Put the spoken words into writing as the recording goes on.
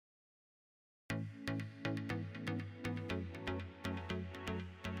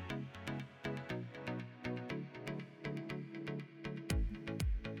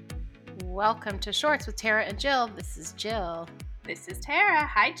Welcome to Shorts with Tara and Jill. This is Jill. This is Tara.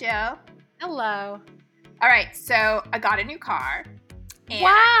 Hi, Jill. Hello. All right, so I got a new car. And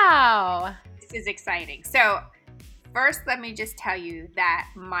Wow. This is exciting. So first, let me just tell you that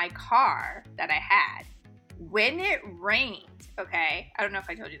my car that I had, when it rained, okay, I don't know if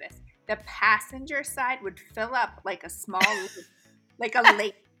I told you this, the passenger side would fill up like a small, like a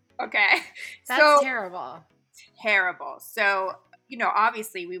lake, okay? That's terrible. Terrible. So,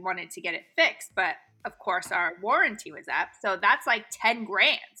 obviously we wanted to get it fixed, but of course our warranty was up. So that's like 10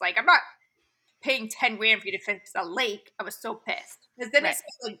 grand. Like, I'm not paying 10 grand for you to fix a lake. I was so pissed. Because then,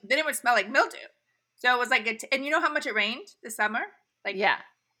 then it would smell like mildew. So it was like, and you know how much it rained this summer? Yeah.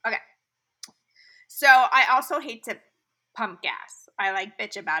 Okay. So I also hate to pump gas. I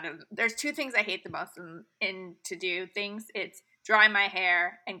bitch about it. There's two things I hate the most in to do things. It's dry my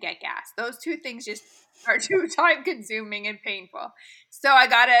hair and get gas. Those two things just are too time consuming and painful. So I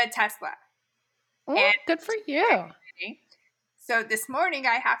got a Tesla. And good for you. So this morning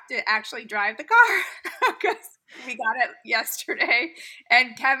I have to actually drive the car because we got it yesterday.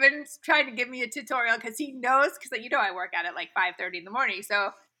 And Kevin's trying to give me a tutorial because he knows, because I work at it like 5:30 in the morning.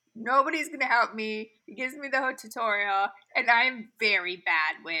 So nobody's going to help me. He gives me the whole tutorial. And I'm very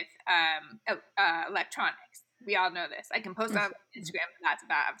bad with electronics. We all know this. I can post on Instagram, but that's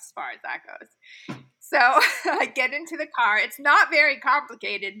about as far as that goes. So I get into the car. It's not very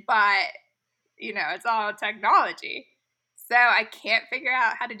complicated, but, it's all technology. So I can't figure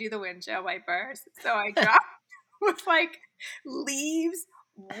out how to do the windshield wipers. So I dropped with leaves,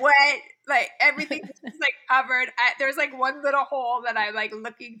 wet, everything was covered. There's one little hole that I'm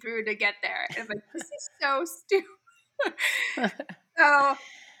looking through to get there. And I'm this is so stupid. So,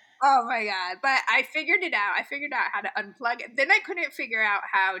 oh my God. But I figured it out. I figured out how to unplug it. Then I couldn't figure out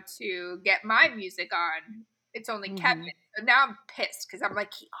how to get my music on. It's only Kevin. So now I'm pissed because I'm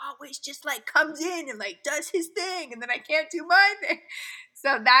he always just comes in and does his thing, and then I can't do my thing.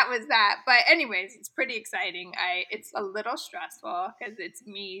 So that was that. But anyways, it's pretty exciting. It's a little stressful because it's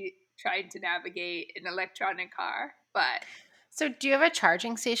me trying to navigate an electronic car. But so do you have a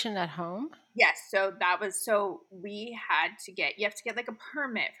charging station at home? Yes. So we had to you have to get a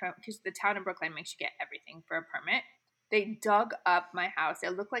permit because the town of Brookline makes you get everything for a permit. They dug up my house.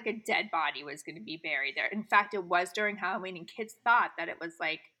 It looked like a dead body was going to be buried there. In fact, it was during Halloween, and kids thought that it was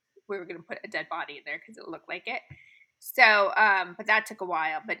we were going to put a dead body in there because it looked like it. So, but that took a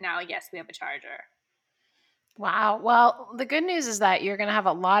while. But now, yes, we have a charger. Wow. Well, the good news is that you're going to have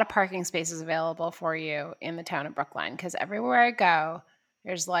a lot of parking spaces available for you in the town of Brookline, because everywhere I go,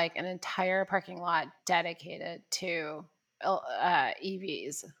 there's an entire parking lot dedicated to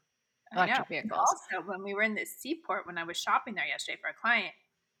EVs. Electric vehicles. Also, when we were in the Seaport, when I was shopping there yesterday for a client,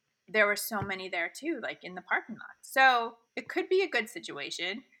 there were so many there too, in the parking lot. So it could be a good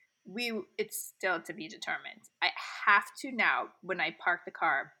situation. It's still to be determined. I have to now, when I park the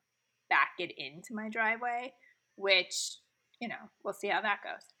car, back it into my driveway, which, we'll see how that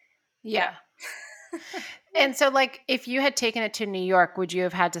goes. Yeah. And so if you had taken it to New York, would you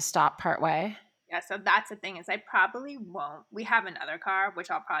have had to stop partway? Yeah, so that's the thing is I probably won't. We have another car, which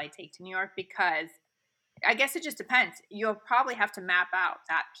I'll probably take to New York because I guess it just depends. You'll probably have to map out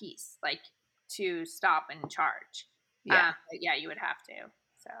that piece, to stop and charge. Yeah. Yeah, you would have to.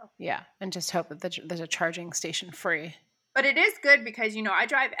 So yeah, and just hope that there's a charging station free. But it is good because, I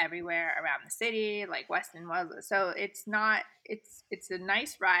drive everywhere around the city, Weston was. So it's not, it's a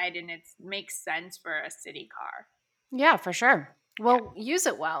nice ride and it makes sense for a city car. Yeah, for sure. Well, use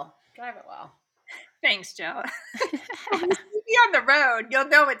it well. Drive it well. Thanks, Jill. When you see me on the road, you'll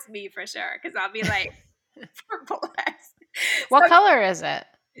know it's me for sure because I'll be purple X. What color is it?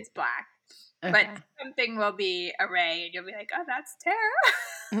 It's black. Okay. But something will be a Ray and you'll be oh, that's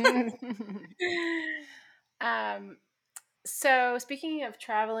Tara. So speaking of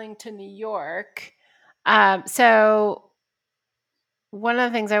traveling to New York, so one of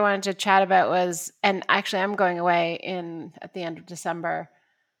the things I wanted to chat about was, and actually I'm going away at the end of December.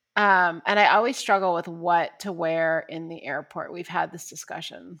 And I always struggle with what to wear in the airport. We've had this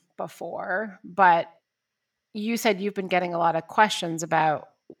discussion before, but you said you've been getting a lot of questions about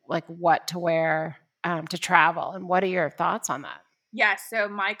what to wear to travel. And what are your thoughts on that? Yeah, so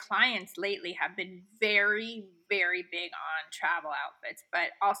my clients lately have been very, very big on travel outfits, but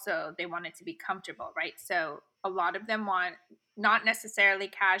also they want it to be comfortable, right? So a lot of them want not necessarily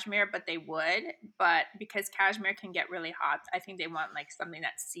cashmere, but they would. But because cashmere can get really hot, I think they want something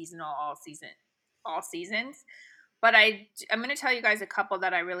that's seasonal, all seasons. But I'm going to tell you guys a couple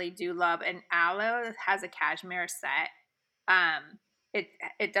that I really do love. And Aloe has a cashmere set.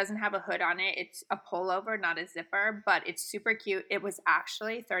 It doesn't have a hood on it. It's a pullover, not a zipper, but it's super cute. It was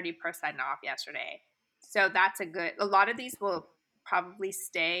actually 30% off yesterday. So that's a good. A lot of these will probably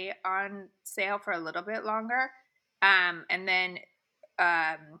stay on sale for a little bit longer. And then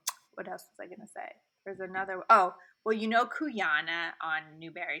what else was I going to say? There's another. Oh, well, you know Kuyana on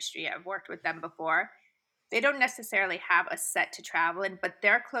Newberry Street. I've worked with them before. They don't necessarily have a set to travel in, but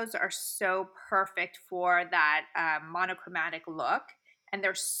their clothes are so perfect for that monochromatic look, and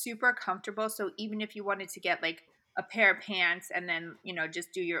they're super comfortable. So even if you wanted to get like a pair of pants and then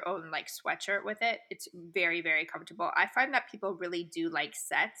just do your own like sweatshirt with it, it's very very comfortable. I find that people really do like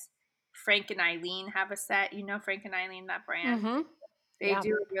sets. Frank and Eileen have a set. You know Frank and Eileen, that brand. Mm-hmm. They Yeah.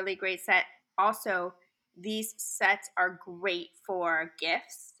 do a really great set. Also, these sets are great for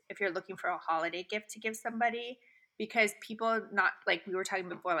gifts if you're looking for a holiday gift to give somebody, because people, not like we were talking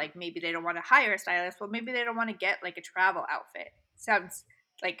before, like maybe they don't want to hire a stylist. Well, maybe they don't want to get like a travel outfit. Sounds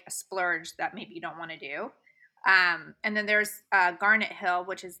like a splurge that maybe you don't want to do. And then there's Garnet Hill,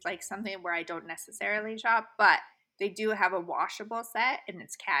 which is like something where I don't necessarily shop, but they do have a washable set and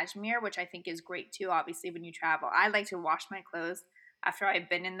it's cashmere, which I think is great too. Obviously, when you travel, I like to wash my clothes after I've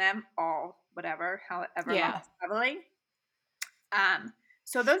been in them all whatever, however long Yeah. I'm traveling. Um,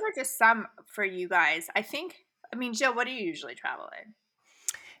 so those are just some for you guys. I think. I mean, Jill, what do you usually travel in?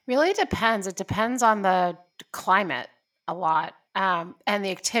 Really depends. It depends on the climate a lot, and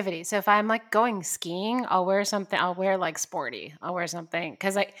the activity. So if I'm like going skiing, I'll wear something. I'll wear like sporty. I'll wear something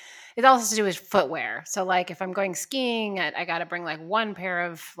because like it all has to do with footwear. So like if I'm going skiing, I got to bring like one pair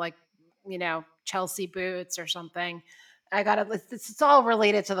of like Chelsea boots or something. I got to. It's all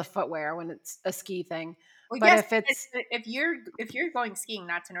related to the footwear when it's a ski thing. Well, But yes, if it's if you're going skiing,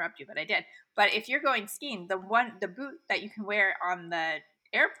 not to interrupt you, but I did. But if you're going skiing, the boot that you can wear on the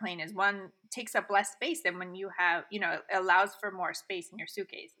airplane is one takes up less space than when you have it allows for more space in your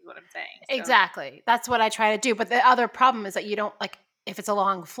suitcase. Is what I'm saying. So exactly, that's what I try to do. But the other problem is that you don't like if it's a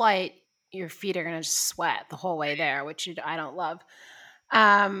long flight, your feet are going to just sweat the whole way there, which I don't love.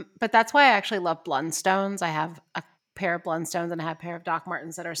 But that's why I actually love Blundstones. I have a pair of Blundstones and I have a pair of Doc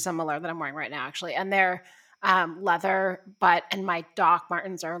Martens that are similar that I'm wearing right now, actually. And they're leather, and my Doc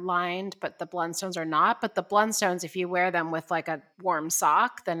Martens are lined, but the Blundstones are not. But the Blundstones, if you wear them with like a warm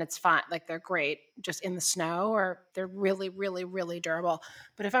sock, then it's fine. Like they're great just in the snow, or they're really, really, really durable.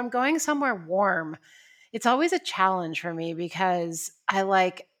 But if I'm going somewhere warm, it's always a challenge for me because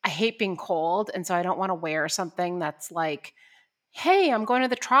I hate being cold. And so I don't want to wear something that's like, hey, I'm going to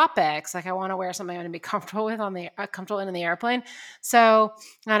the tropics. Like I want to wear something I'm going to be comfortable with on the comfortable in the airplane. So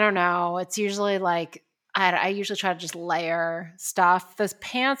I don't know. It's usually like I usually try to just layer stuff. Those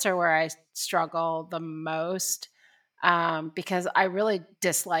pants are where I struggle the most because I really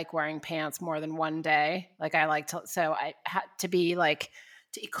dislike wearing pants more than one day. Like I like to, so I had to be like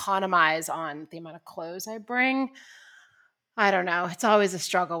to economize on the amount of clothes I bring. I don't know. It's always a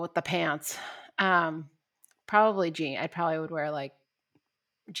struggle with the pants. Um, probably jean. I probably would wear like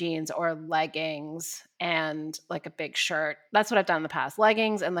jeans or leggings and like a big shirt. That's what I've done in the past.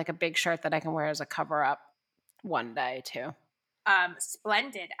 Leggings and like a big shirt that I can wear as a cover up one day too.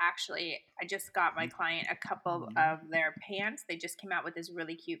 Splendid, actually. I just got my client a couple of their pants. They just came out with this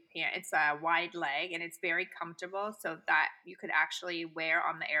really cute pant. It's a wide leg and it's very comfortable, so that you could actually wear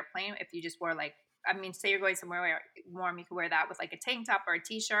on the airplane if you just wore like, I mean, say you're going somewhere warm, you could wear that with like a tank top or a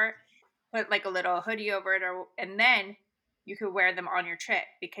t-shirt, put like a little hoodie over it, and then you could wear them on your trip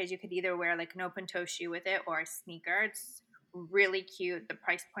because you could either wear like an open toe shoe with it or a sneaker. It's really cute. The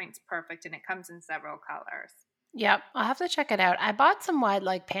price point's perfect and it comes in several colors. Yep, I'll have to check it out. I bought some wide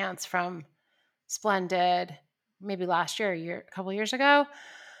leg pants from Splendid maybe last year, a couple years ago.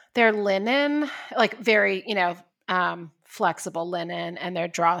 They're linen, like very, flexible linen, and they're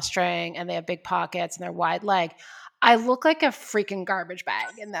drawstring and they have big pockets and they're wide leg. I look like a freaking garbage bag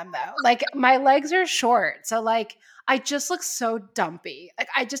in them though. Like my legs are short. So like I just look so dumpy. Like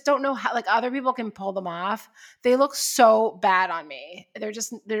I just don't know how like other people can pull them off. They look so bad on me. They're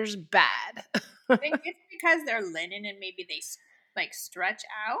just bad. Think it's because they're linen and maybe they like stretch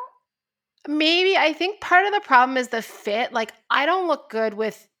out. Maybe I think part of the problem is the fit. Like I don't look good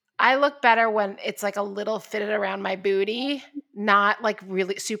with I look better when it's like a little fitted around my booty, not like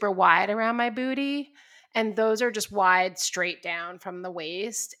really super wide around my booty. And those are just wide straight down from the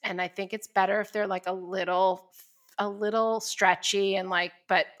waist. And I think it's better if they're like a little stretchy and like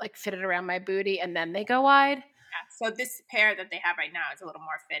but like fitted around my booty and then they go wide. Yeah. So this pair that they have right now is a little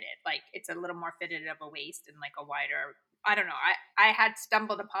more fitted. Like it's a little more fitted of a waist and like a wider. I don't know. I had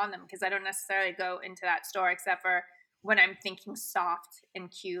stumbled upon them because I don't necessarily go into that store except for when I'm thinking soft and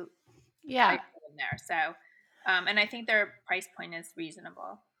cute. I Yeah. go in there. So And I think their price point is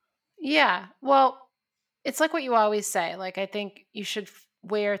reasonable. Yeah. Well, it's like what you always say. Like, I think you should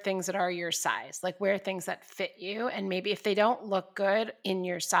wear things that are your size, like wear things that fit you. And maybe if they don't look good in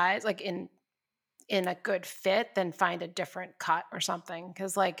your size, like in a good fit, then find a different cut or something.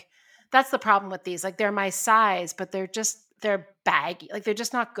 Cause like that's the problem with these. Like they're my size, but they're baggy. Like they're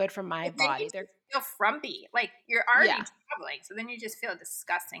just not good for my But then you body. They're just feel frumpy. Like you're already yeah. traveling, so then you just feel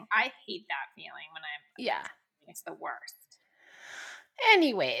disgusting. I hate that feeling when Yeah. it's the worst.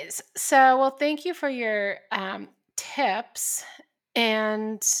 Anyways, so well, thank you for your tips.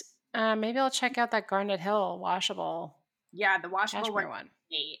 And maybe I'll check out that Garnet Hill washable Yeah, the washable one. cashmere one.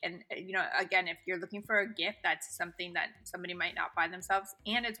 And again, if you're looking for a gift, that's something that somebody might not buy themselves,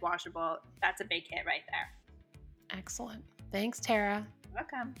 and it's washable. That's a big hit right there. Excellent. Thanks, Tara.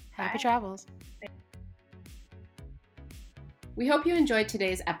 Welcome. Happy Bye. travels. We hope you enjoyed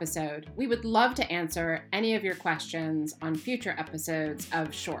today's episode. We would love to answer any of your questions on future episodes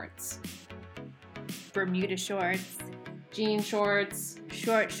of Shorts. Bermuda shorts, Jean shorts,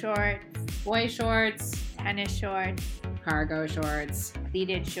 short shorts, boy shorts, tennis shorts, cargo shorts,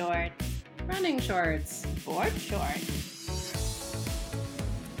 pleated shorts, running shorts, board shorts.